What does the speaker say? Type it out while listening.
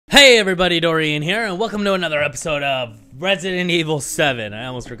Hey everybody, Dorian here, and welcome to another episode of Resident Evil 7. I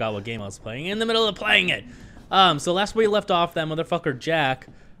almost forgot what game I was playing in the middle of playing it. So last we left off, that motherfucker Jack,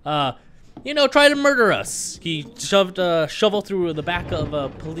 tried to murder us. He shoved a shovel through the back of a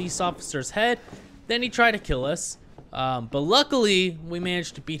police officer's head, then he tried to kill us. But luckily, we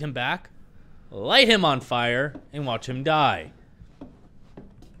managed to beat him back, light him on fire, and watch him die.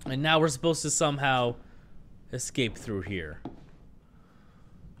 And now we're supposed to somehow escape through here.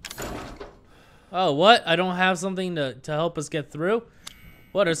 Oh, what? I don't have something to help us get through?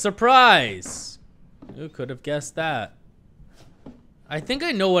 What a surprise! Who could have guessed that? I think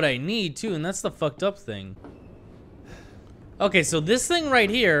I know what I need, too, and that's the fucked up thing. Okay, so this thing right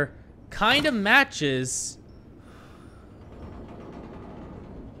here kind of matches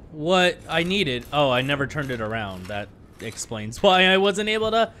what I needed. Oh, I never turned it around. That explains why I wasn't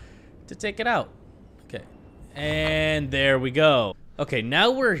able to take it out. Okay, and there we go. Okay,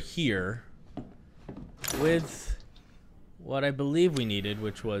 now we're here with what I believe we needed,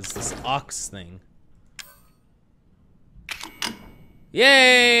 which was this ox thing.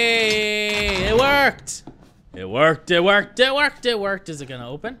 Yay! It worked! It worked, it worked, it worked, it worked. Is it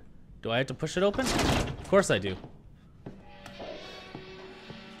gonna open? Do I have to push it open? Of course I do.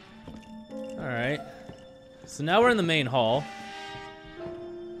 Alright. So now we're in the main hall.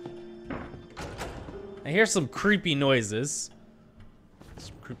 I hear some creepy noises.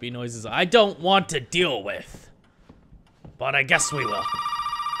 Creepy noises I don't want to deal with. But I guess we will.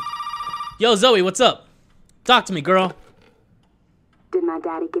 Yo, Zoe, what's up? Talk to me, girl. Did my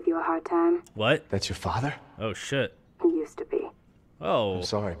daddy give you a hard time? What? That's your father? Oh, shit. He used to be. Oh. I'm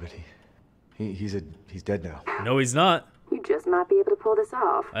sorry, but he's dead now. No, he's not. You just might be able to pull this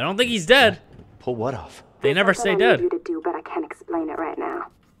off. I don't think he's dead. Pull what off? They never say dead. I need you to do, but I can't explain it right now.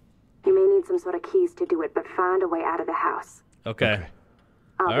 You may need some sort of keys to do it, but find a way out of the house. Okay.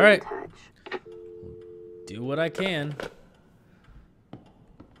 I'll be All right. in touch. Do what I can.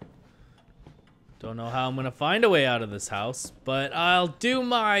 Don't know how I'm gonna find a way out of this house, but I'll do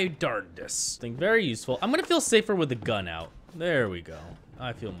my darndest. Thing very useful. I'm gonna feel safer with the gun out. There we go.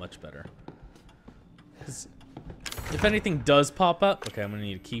 I feel much better. 'Cause if anything does pop up, okay, I'm gonna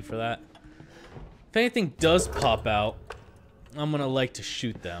need a key for that. If anything does pop out, I'm gonna like to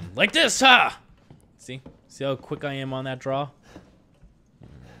shoot them like this, ha! See how quick I am on that draw?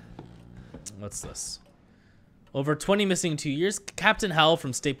 What's this? Over 20 missing in 2 years. Captain Howell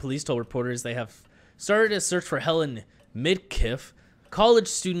from State Police told reporters they have started a search for Helen Midkiff, college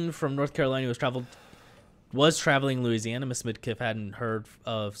student from North Carolina who was traveling Louisiana. Miss Midkiff hadn't heard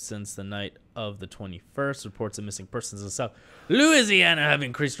of since the night of the 21st. Reports of missing persons in South Louisiana have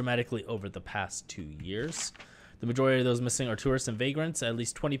increased dramatically over the past 2 years. The majority of those missing are tourists and vagrants. At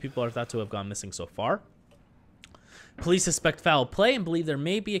least 20 people are thought to have gone missing so far. Police suspect foul play and believe there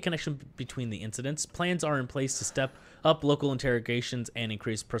may be a connection between the incidents. Plans are in place to step up local interrogations and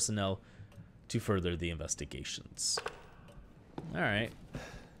increase personnel to further the investigations. All right.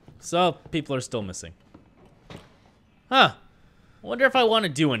 So, people are still missing. Huh. I wonder if I want to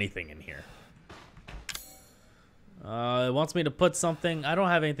do anything in here. It wants me to put something. I don't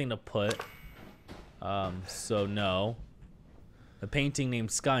have anything to put. So no. A painting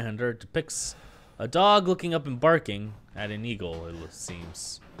named Sky Hunter depicts a dog looking up and barking at an eagle, it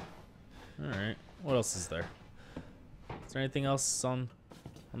seems. Alright, what else is there? Is there anything else on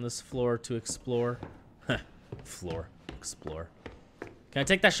this floor to explore? Floor, explore. Can I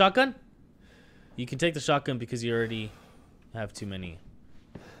take that shotgun? You can take the shotgun because you already have too many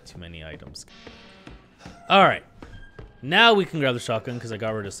items. Alright, now we can grab the shotgun because I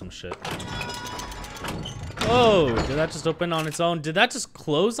got rid of some shit. Oh, did that just open on its own? Did that just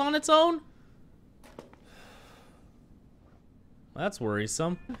close on its own? That's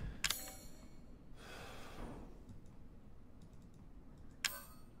worrisome.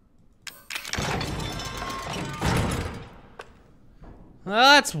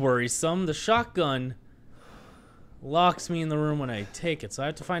 That's worrisome. The shotgun locks me in the room when I take it, so I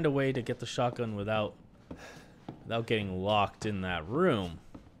have to find a way to get the shotgun without getting locked in that room.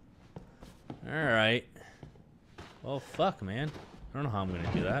 Alright. Well, fuck, man. I don't know how I'm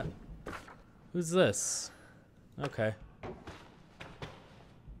gonna do that. Who's this? Okay.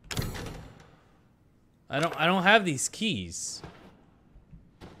 I don't have these keys.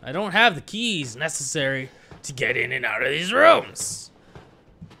 I don't have the keys necessary to get in and out of these rooms.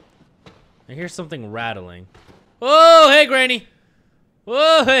 I hear something rattling. Oh, hey, Granny.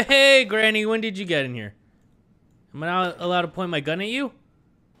 Whoa, hey, Granny. When did you get in here? Am I not allowed to point my gun at you?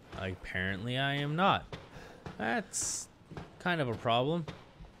 Apparently, I am not. That's kind of a problem.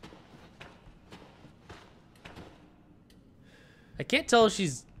 I can't tell if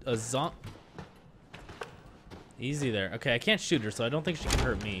she's a zombie. Easy there. Okay, I can't shoot her, so I don't think she can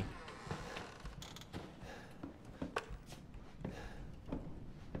hurt me.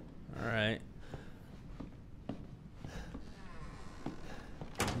 Alright.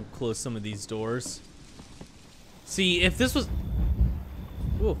 We'll close some of these doors. See, if this was...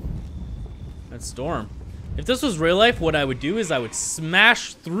 Ooh. That storm. If this was real life, what I would do is I would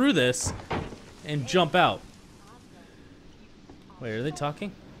smash through this and jump out. Wait, are they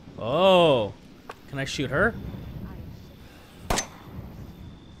talking? Oh. Can I shoot her?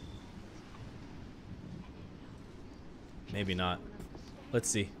 Maybe not. Let's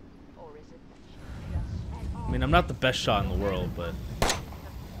see. I mean, I'm not the best shot in the world, but...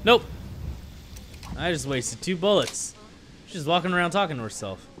 Nope! I just wasted 2 bullets. She's walking around talking to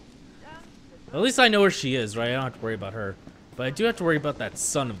herself. At least I know where she is, right? I don't have to worry about her. But I do have to worry about that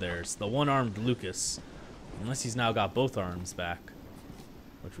son of theirs, the one-armed Lucas. Unless he's now got both arms back.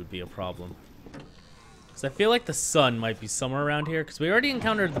 Which would be a problem. Because I feel like the son might be somewhere around here. Because we already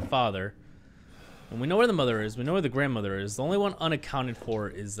encountered the father. And we know where the mother is. We know where the grandmother is. The only one unaccounted for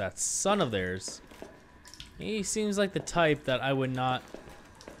is that son of theirs. He seems like the type that I would not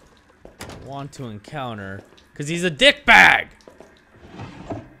want to encounter. Because he's a dickbag!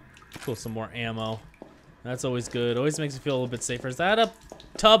 Cool, some more ammo. That's always good. Always makes me feel a little bit safer. Is that a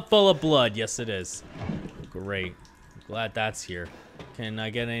tub full of blood? Yes, it is. Great. Glad that's here. Can I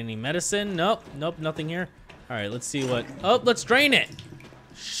get any medicine? Nope. Nope, nothing here. Alright, let's see what... Oh, let's drain it!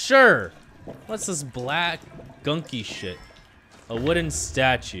 Sure! What's this black, gunky shit? A wooden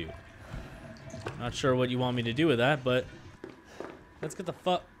statue. Not sure what you want me to do with that, but... Let's get the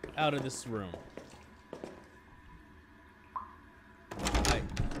fuck out of this room. Right.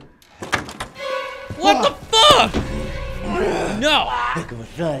 What the fuck?! No!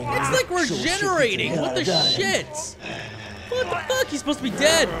 It's like we're generating! What the shit?! What the fuck?! He's supposed to be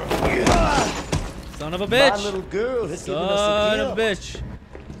dead! Son of a bitch! Son of a bitch!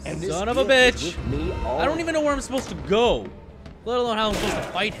 Son of a bitch! I don't even know where I'm supposed to go. Let alone how I'm supposed to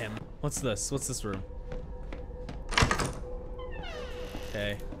fight him. What's this? What's this room?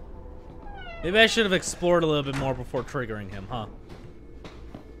 Okay. Maybe I should have explored a little bit more before triggering him, huh?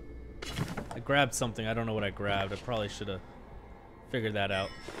 I grabbed something. I don't know what I grabbed. I probably should have figured that out.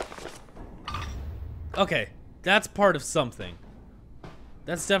 Okay. That's part of something.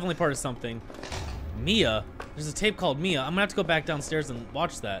 That's definitely part of something. Mia? There's a tape called Mia. I'm gonna have to go back downstairs and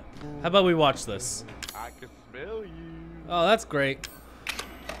watch that. How about we watch this? I can smell you. Oh, that's great.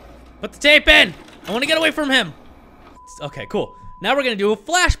 Put the tape in! I want to get away from him! Okay, cool. Now we're gonna do a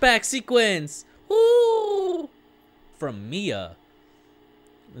flashback sequence! Woo! From Mia.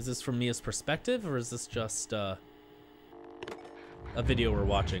 Is this from Mia's perspective, or is this just, a video we're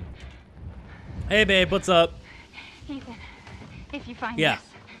watching? Hey, babe, what's up? Ethan, if you find Yeah. this,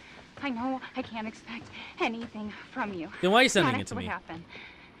 I know I can't expect anything from you. Then why are you sending Not it to after me? What happened,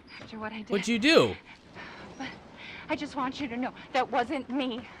 after what I did. What'd you do? But I just want you to know that wasn't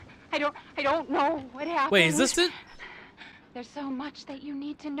me. I don't know what happened. Wait, is this it? There's so much that you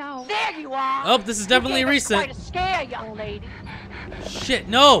need to know. There you are. Oh, this is definitely recent. Quite a scare, young lady. Shit,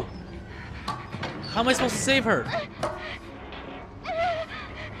 no! How am I supposed to save her?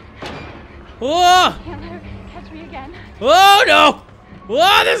 Oh! Can't let her catch me again. Oh no!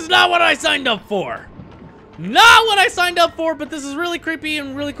 Oh, this is not what I signed up for! Not what I signed up for, but this is really creepy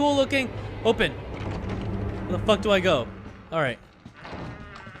and really cool looking. Open. Where the fuck do I go? Alright.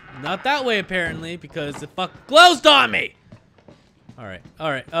 Not that way, apparently, because it fuck closed on me! Alright,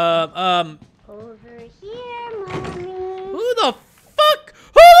 alright. Over here, Mommy. Who the fuck?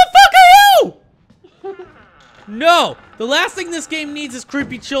 Who the fuck are you? No! The last thing this game needs is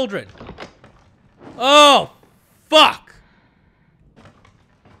creepy children. Oh, fuck!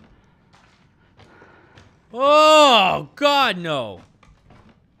 Oh, God, no.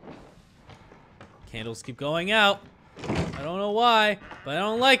 Candles keep going out. I don't know why, but I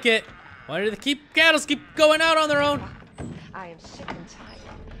don't like it. Why do the candles keep going out on their own? I am sick and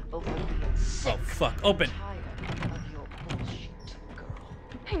tired of being sick. Oh, fuck. Open. Tired of your bullshit, girl.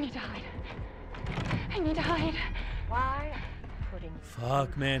 I need to hide. I need to hide. Why putting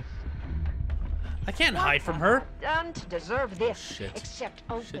Fuck, man. I can't hide from her. done to deserve this? Shit. Except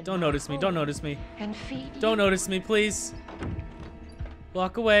open Shit, don't notice me. Don't notice me. and feed Don't notice me, please.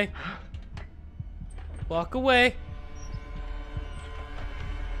 Walk away. Walk away.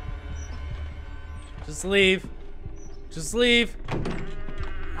 Just leave. Just leave.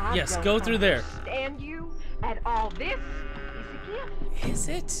 I Yes, don't go through there. understand you at all. This is a gift. Is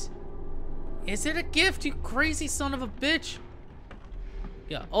it? Is it a gift, you crazy son of a bitch?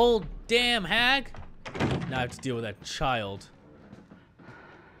 Yeah, old damn hag. Now I have to deal with that child.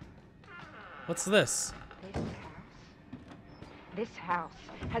 What's this? This house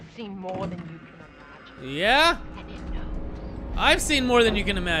has seen more than you can imagine. Yeah? And it knows. I've seen more than you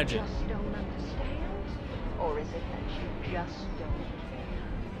can imagine. Just don't understand? Or is it that you just don't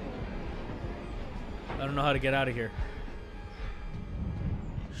care? I don't know how to get out of here.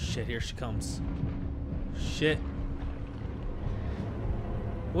 Shit, here she comes. Shit.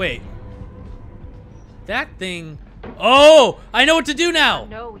 Wait. That thing. Oh! I know what to do I now!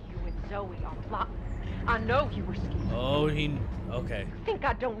 know you and Zoe are plotting. I know you were scheming. Oh, he. Okay. Think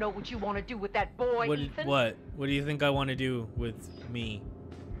I don't know what you want to do with that boy, What? Ethan? What? What do you think I want to do with me?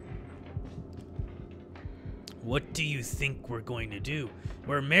 What do you think we're going to do?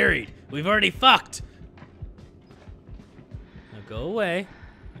 We're married. We've already fucked. Now go away.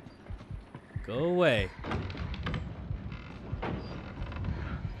 Go away.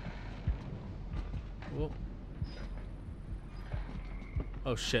 Whoa.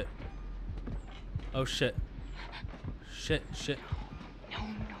 Oh shit. Oh shit. Shit, shit. No,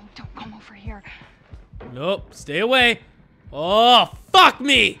 don't come over here. Nope, stay away. Oh, fuck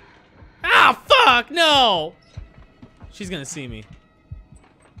me. Ah, fuck, no. She's gonna see me.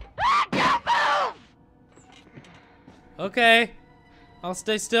 Don't move! Okay. I'll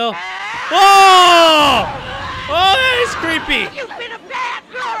stay still. Whoa! Oh, that is creepy. You've been a bad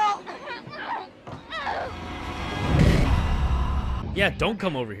girl! Yeah, don't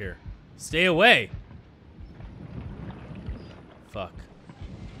come over here. Stay away. Fuck.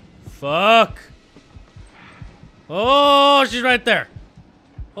 Fuck. Oh, she's right there.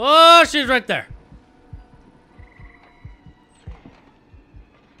 Oh, she's right there.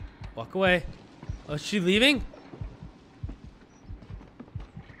 Walk away. Oh, is she leaving?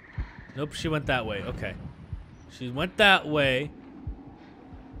 Nope, she went that way. Okay. She went that way.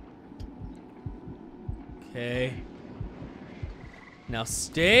 Okay. Now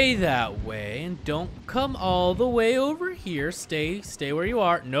stay that way and don't come all the way over here. Stay where you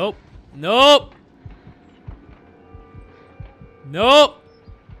are. Nope. Nope. Nope.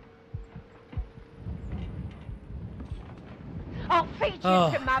 I'll feed you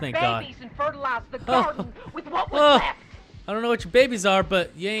Oh, to my thank babies God. and fertilize the garden with what was Oh. left. I don't know what your babies are,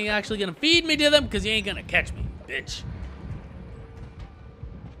 but you ain't actually gonna feed me to them because you ain't gonna catch me, bitch.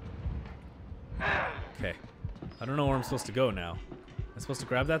 Okay. I don't know where I'm supposed to go now. Am I supposed to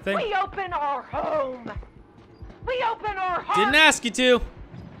grab that thing? We open our home. We open our heart. Didn't ask you to.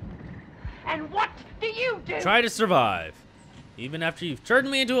 And what do you do? Try to survive. Even after you've turned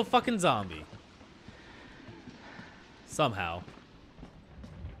me into a fucking zombie. Somehow.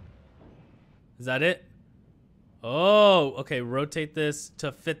 Is that it? Oh, okay. Rotate this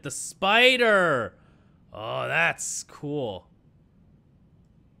to fit the spider. Oh, that's cool.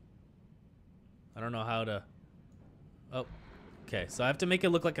 I don't know how to... Oh, okay. So I have to make it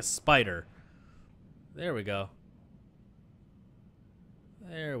look like a spider. There we go.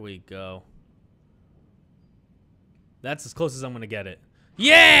 There we go. That's as close as I'm gonna get it.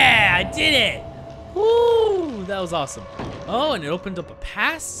 Yeah, I did it! Woo, that was awesome. Oh, and it opened up a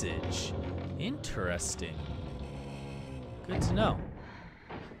passage. Interesting. Good to know.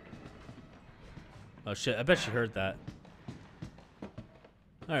 Oh shit, I bet she heard that.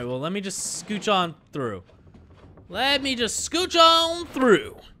 Alright, well let me just scooch on through. Let me just scooch on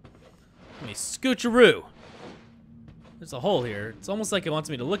through. Let me scoocheroo. There's a hole here. It's almost like it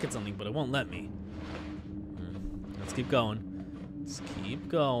wants me to look at something, but it won't let me. Let's keep going. Let's keep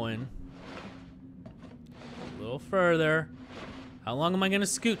going. A little further. How long am I gonna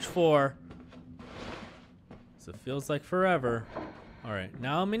scooch for? So it feels like forever. Alright,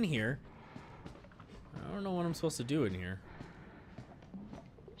 now I'm in here. I don't know what I'm supposed to do in here.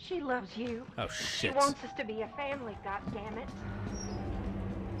 She loves you. Oh She shit. wants us to be a family, goddammit.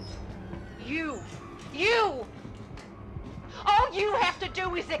 You! All you have to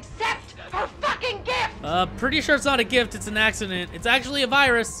do is accept her fucking gift! Pretty sure it's not a gift, it's an accident. It's actually a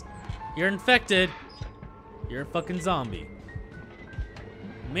virus. You're infected. You're a fucking zombie.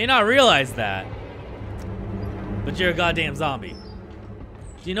 You may not realize that, but you're a goddamn zombie.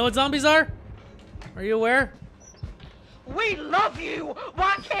 Do you know what zombies are? Are you aware? We love you!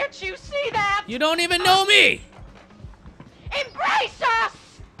 Why can't you see that? You don't even know me! Embrace us!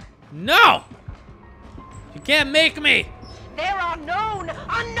 No! You can't make me! There are known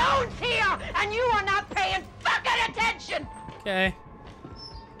unknowns here, and you are not paying fucking attention! Okay.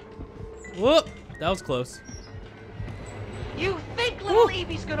 Whoop! That was close. You think little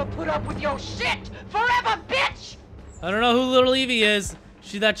Evie's gonna put up with your shit forever, bitch? I don't know who little Evie is.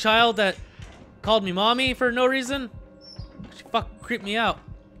 She that child that called me mommy for no reason? She fucking creeped me out.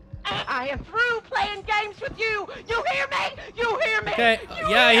 I am through playing games with you! You hear me? You hear me? Okay, You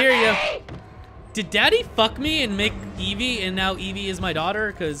yeah, I hear you. me? Did Daddy fuck me and make Evie, and now Evie is my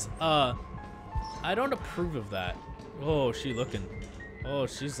daughter? Cause I don't approve of that. Oh, she's looking. Oh,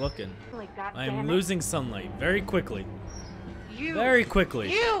 she's looking. I'm losing sunlight very quickly. Very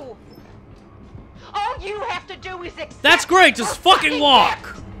quickly. You! All you have to do is accept. That's great. Just your fucking walk.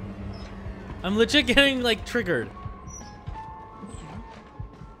 death. I'm legit getting like triggered.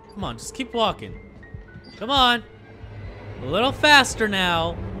 Come on, just keep walking. Come on. A little faster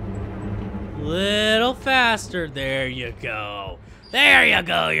now. Little faster. There you go. There you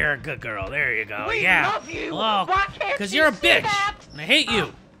go. You're a good girl. There you go. We Yeah. love you. Oh, Why can't because you you're a see bitch. that? And I hate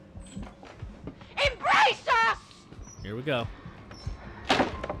you. Embrace us. Here we go.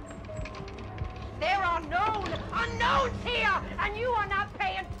 There are unknowns here, and you are not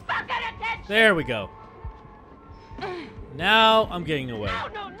paying fucking attention. There we go. Now I'm getting away.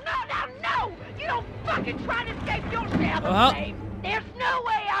 No! You don't fucking try to escape. You'll never Uh-huh. escape. There's no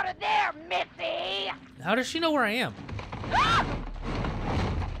way out of there, Missy. How does she know where I am? Ah!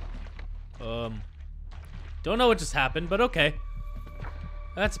 Don't know what just happened, but okay.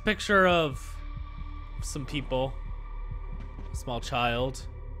 That's a picture of some people. A small child.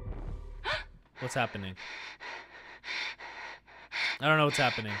 What's happening? I don't know what's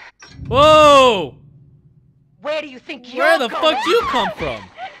happening. Whoa! Where do you think you're Where the going? fuck you come from?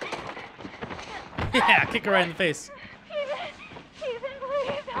 Yeah, kick her right in the face. Ethan,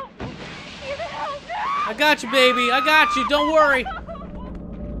 please help me. Ethan, help me. I got you, baby. I got you. Don't worry.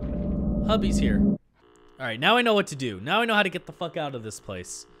 Hubby's here. All right, now I know what to do. Now I know how to get the fuck out of this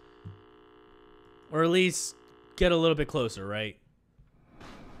place. Or at least get a little bit closer, right?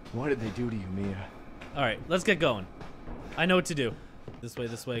 What did they do to you, Mia? All right, let's get going. I know what to do. This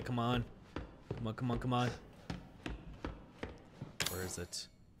way, come on. Come on. Where is it?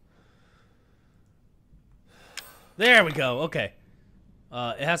 There we go, okay.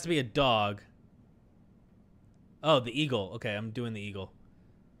 It has to be a dog. Oh, the eagle. Okay, I'm doing the eagle.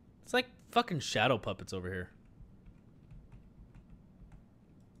 It's like fucking shadow puppets over here.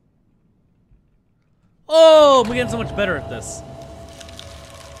 Oh, I'm getting so much better at this.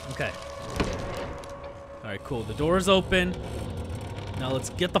 Okay. Alright, cool. The door is open. Now let's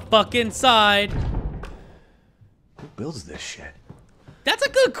get the fuck inside. Who builds this shit? That's a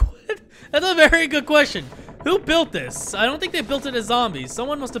good That's a very good question. Who built this? I don't think they built it as zombies.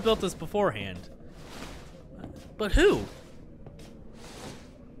 Someone must have built this beforehand. But who?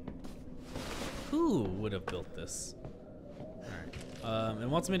 Who would have built this? Alright. It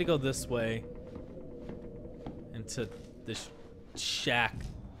wants me to go this way. Into this shack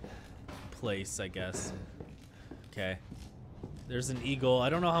place, I guess. Okay. There's an eagle. I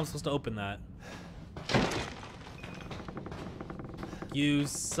don't know how I'm supposed to open that.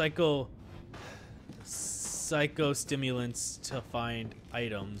 Use psychostimulants to find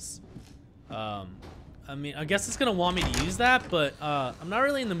items. I mean, I guess it's gonna want me to use that, but I'm not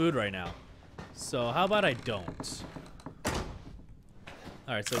really in the mood right now. So how about I don't?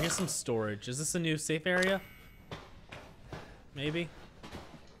 Alright, so here's some storage. Is this a new safe area? Maybe?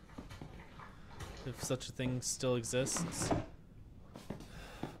 If such a thing still exists.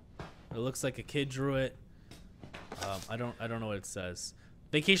 It looks like a kid drew it. I don't know what it says.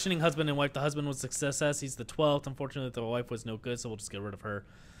 Vacationing husband and wife. The husband was a success. He's the 12th. Unfortunately, the wife was no good, so we'll just get rid of her.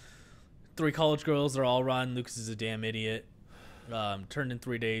 3 college girls. They're all rotten. Lucas is a damn idiot. Turned in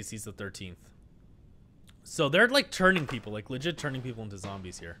 3 days. He's the 13th. So they're like turning people, like legit turning people into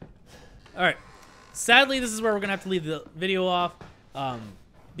zombies here. All right. Sadly, this is where we're gonna have to leave the video off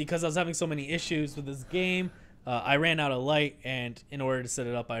because I was having so many issues with this game. I ran out of light, and in order to set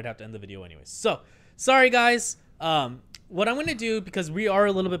it up, I'd have to end the video anyways. So, sorry guys. What I'm gonna do, because we are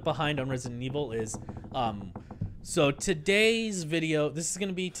a little bit behind on Resident Evil, is so today's video. This is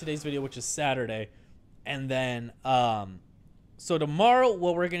gonna be today's video, which is Saturday, and then so tomorrow,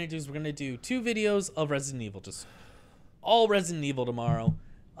 what we're gonna do is we're gonna do 2 videos of Resident Evil, just all Resident Evil tomorrow.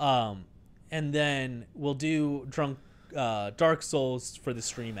 And then we'll do Dark Souls for the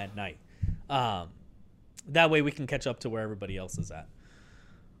stream at night. That way we can catch up to where everybody else is at.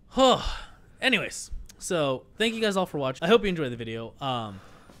 Anyways, so thank you guys all for watching. I hope you enjoyed the video.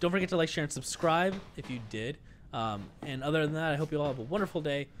 Don't forget to like, share, and subscribe if you did. And other than that, I hope you all have a wonderful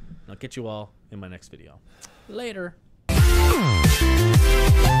day. And I'll catch you all in my next video. Later.